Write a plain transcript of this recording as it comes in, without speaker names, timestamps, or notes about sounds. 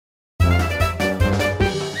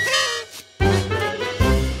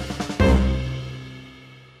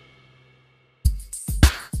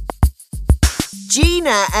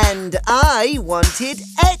Gina and I wanted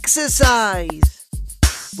exercise.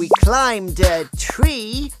 We climbed a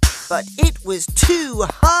tree, but it was too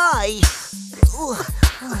high.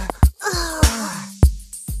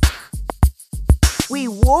 We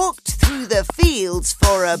walked through the fields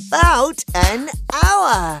for about an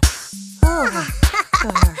hour.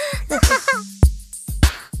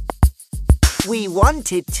 We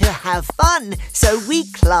wanted to have fun, so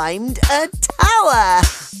we climbed a tower.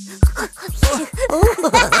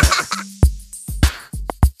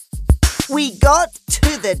 We got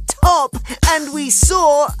to the top and we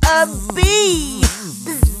saw a bee.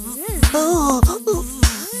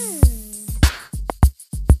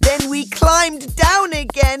 Then we climbed down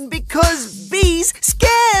again because bees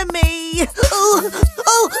scare me.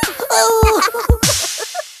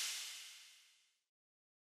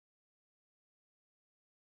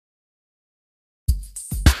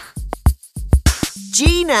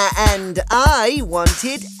 Gina and I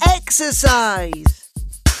wanted exercise.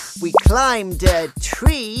 We climbed a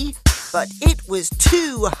tree, but it was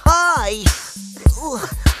too high.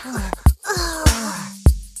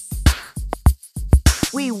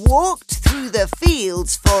 We walked through the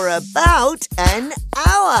fields for about an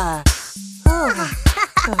hour.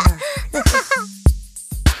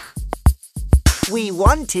 We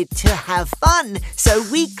wanted to have fun, so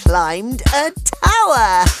we climbed a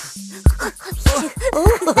tower.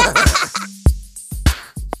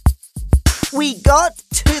 We got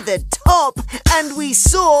to the top and we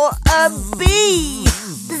saw a bee.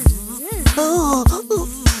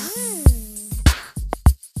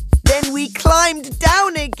 Then we climbed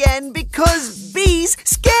down again because bees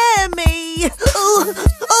scare me.